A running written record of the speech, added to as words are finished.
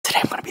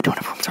when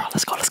the rooms are on.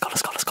 Let's go, let's go,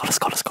 let's go, let's go, let's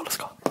go, let's go, let's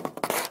go.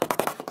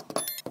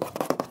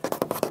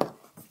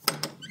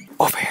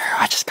 Over here,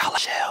 I just got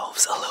like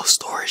shelves, a little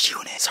storage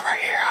unit. So right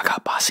here, I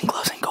got boxing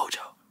gloves and Gojo.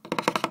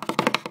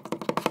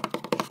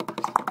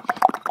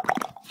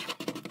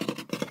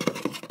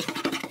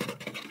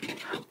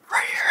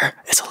 Right here,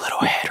 it's a little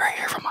head right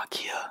here from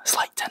IKEA. It's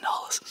like $10.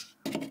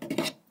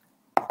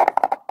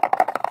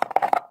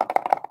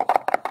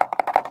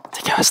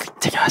 Take your ass sleep,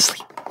 take your ass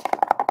sleep.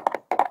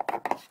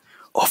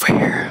 Over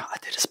here, I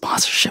did a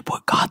sponsorship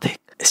with Gothic.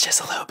 It's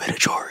just a little bit of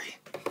jewelry.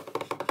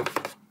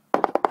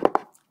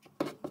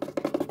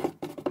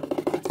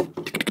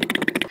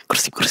 Go to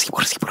sleep, go to sleep, go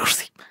to sleep, go to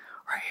sleep.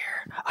 Right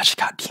here, I just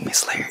got Demon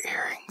Slayer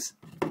earrings.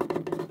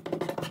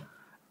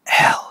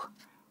 L,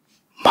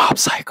 Mob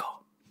Psycho,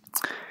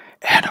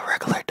 and a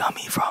regular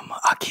dummy from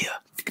IKEA.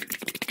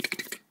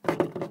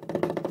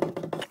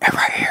 And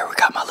right here, we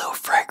got my little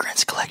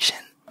fragrance collection.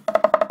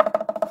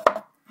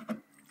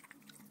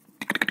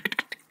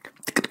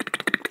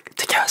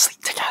 Take your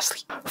sleep, take your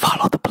sleep.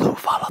 Follow the blue,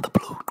 follow the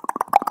blue.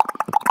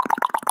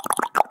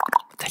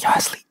 Take your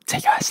sleep,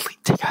 take your sleep,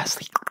 take your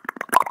sleep.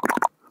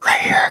 Right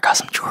here, I got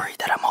some jewelry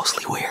that I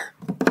mostly wear.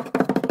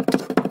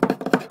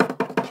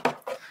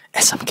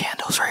 And some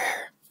candles right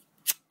here.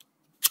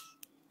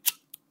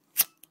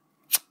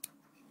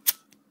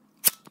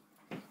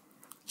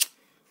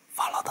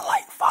 Follow the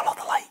light, follow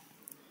the light.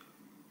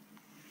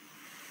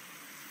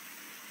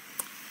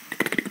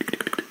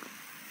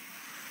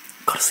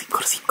 Go to sleep, go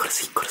to sleep, go to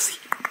sleep, go to sleep.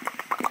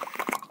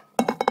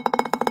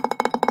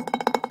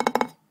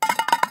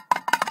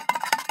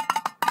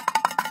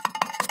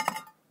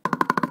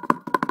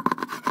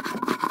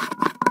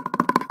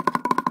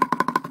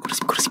 Go to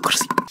sleep, go to sleep, go to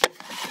sleep.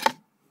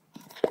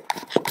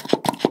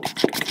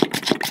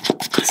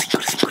 Go to sleep, go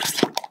to sleep, go to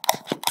sleep.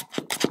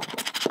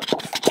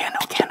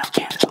 Candle, candle,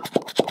 candle.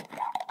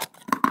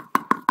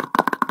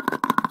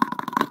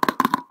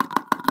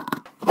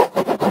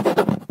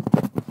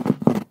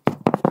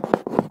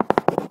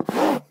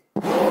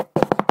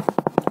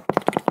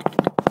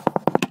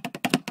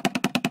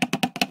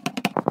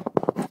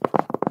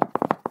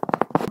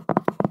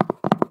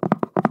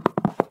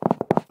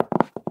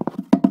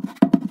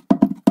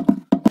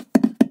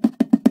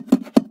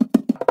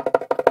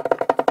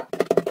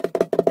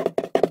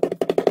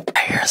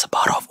 Here's a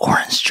bottle of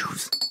orange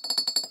juice.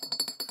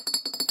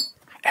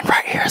 And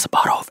right here is a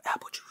bottle of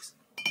apple juice.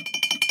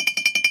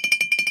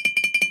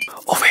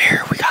 Over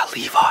here we got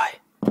Levi.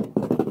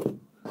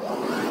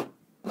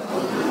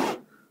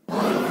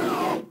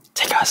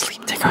 Take our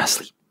sleep, take our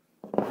sleep.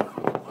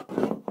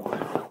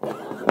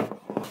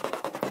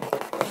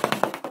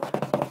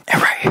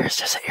 And right here is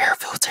just an air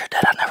filter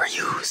that I never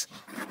use.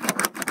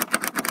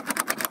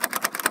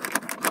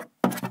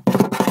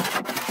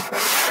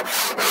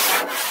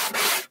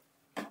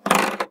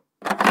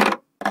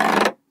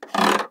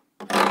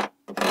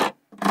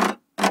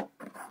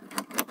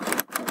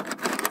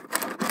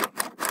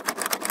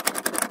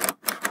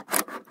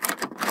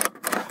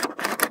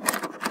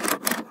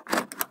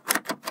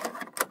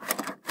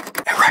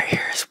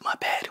 Here's my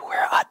bed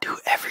where I do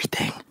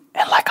everything.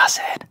 And like I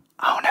said,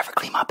 I don't ever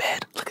clean my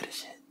bed. Look at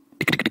this shit.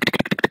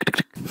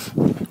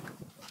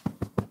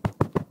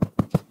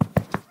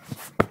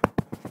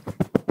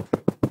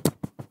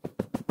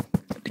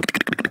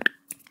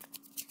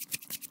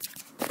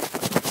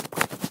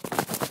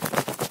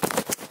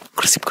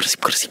 Go to sleep, go to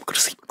sleep, go to sleep, go to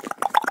sleep.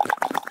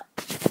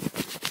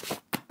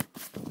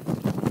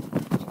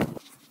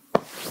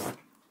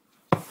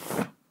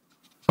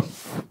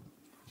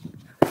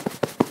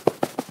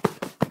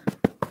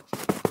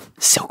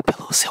 Silk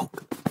pillow,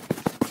 silk.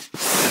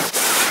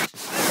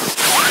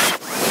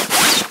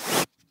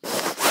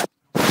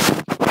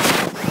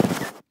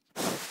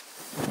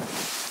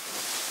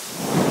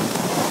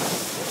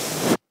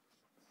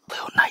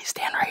 Little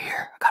nightstand right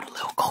here. I got a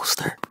little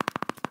coaster.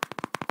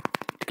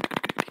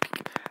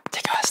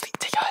 Take your ass sleep,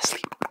 take your ass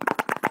sleep.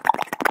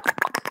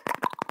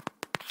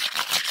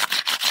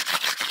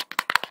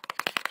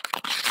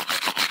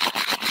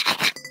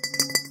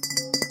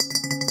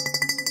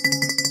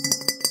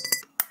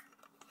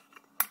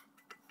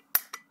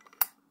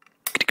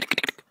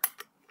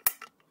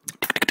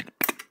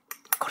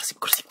 Go to sleep,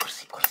 go to sleep, go to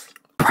sleep, go to sleep.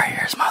 Right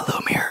here's my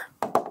little mirror.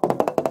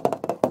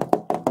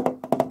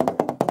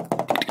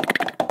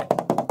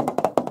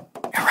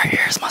 And right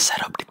here's my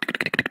setup.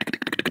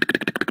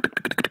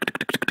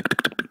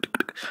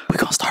 We're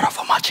gonna start off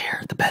with my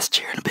chair, the best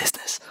chair in the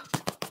business.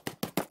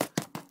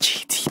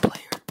 GT player.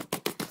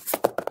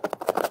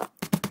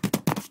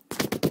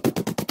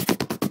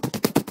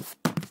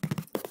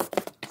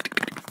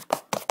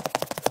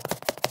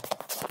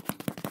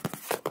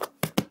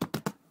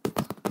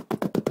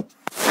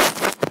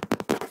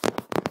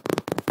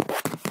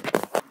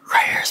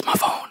 Here's my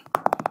phone.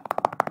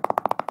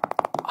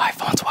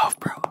 iPhone 12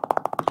 Pro.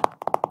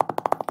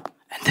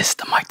 And this is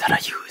the mic that I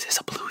use. It's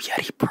a Blue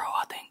Yeti Pro,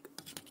 I think.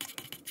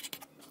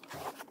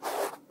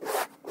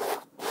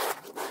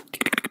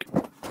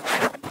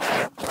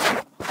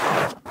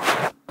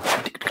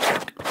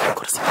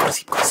 Go to sleep, go to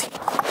sleep, go to sleep.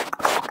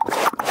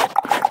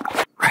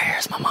 Right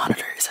here's my mom.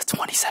 monitor is a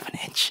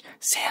 27-inch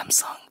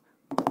Samsung.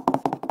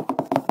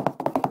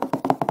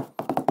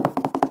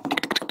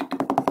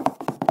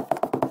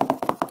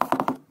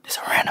 There's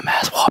a random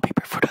ass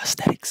wallpaper for the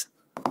aesthetics.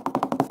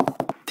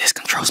 This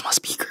controls my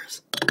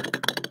speakers.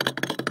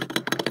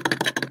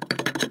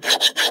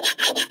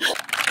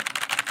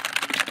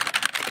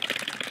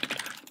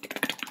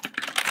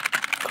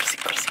 Go to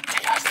sleep,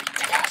 take your sleep,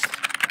 take your sleep.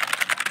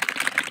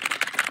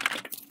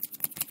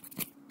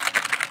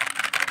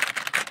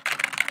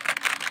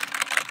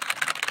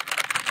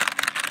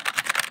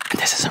 And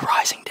this is a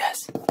rising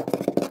desk.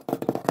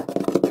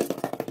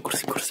 Go to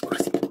sleep, go to sleep, go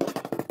to sleep.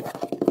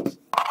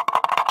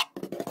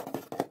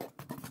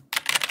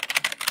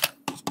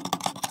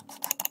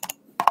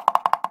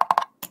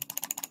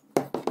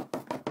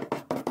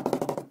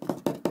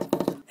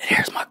 And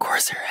here's my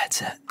Corsair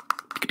headset.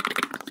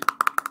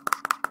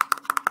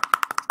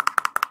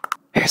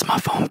 Here's my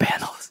phone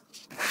panels.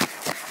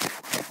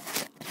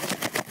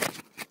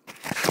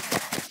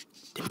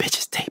 Them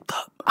bitches taped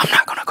up. I'm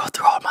not gonna go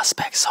through all my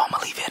specs, so I'm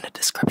gonna leave it in the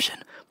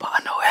description. But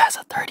I know it has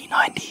a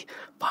 3090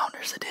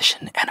 Founders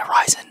Edition and a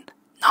Ryzen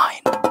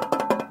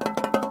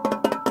 9.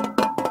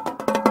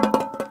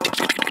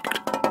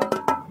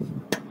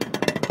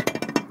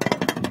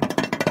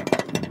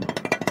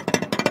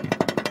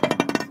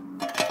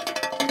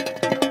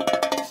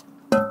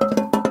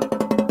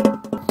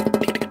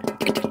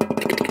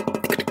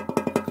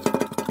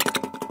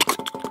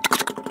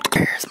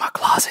 Here's my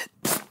closet.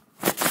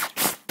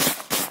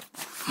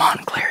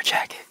 Montclair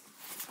jacket.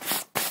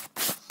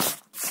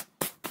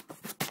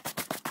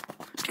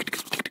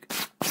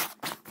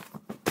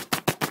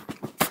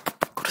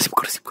 Go to sleep,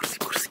 go to sleep, go to sleep,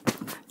 go to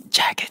sleep.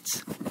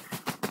 Jackets.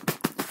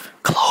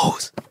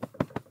 Clothes.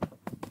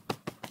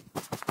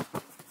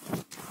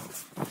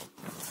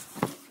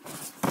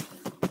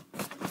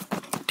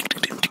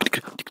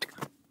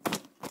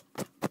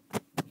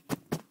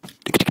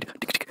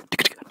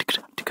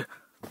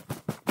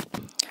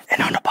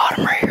 And on the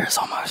bottom right here is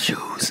all my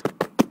shoes.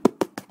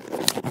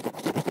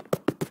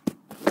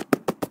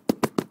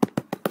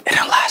 And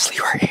then lastly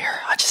right here,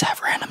 I just have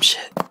random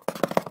shit.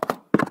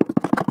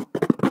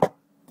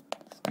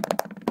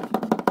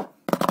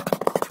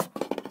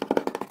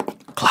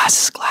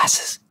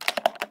 Glasses.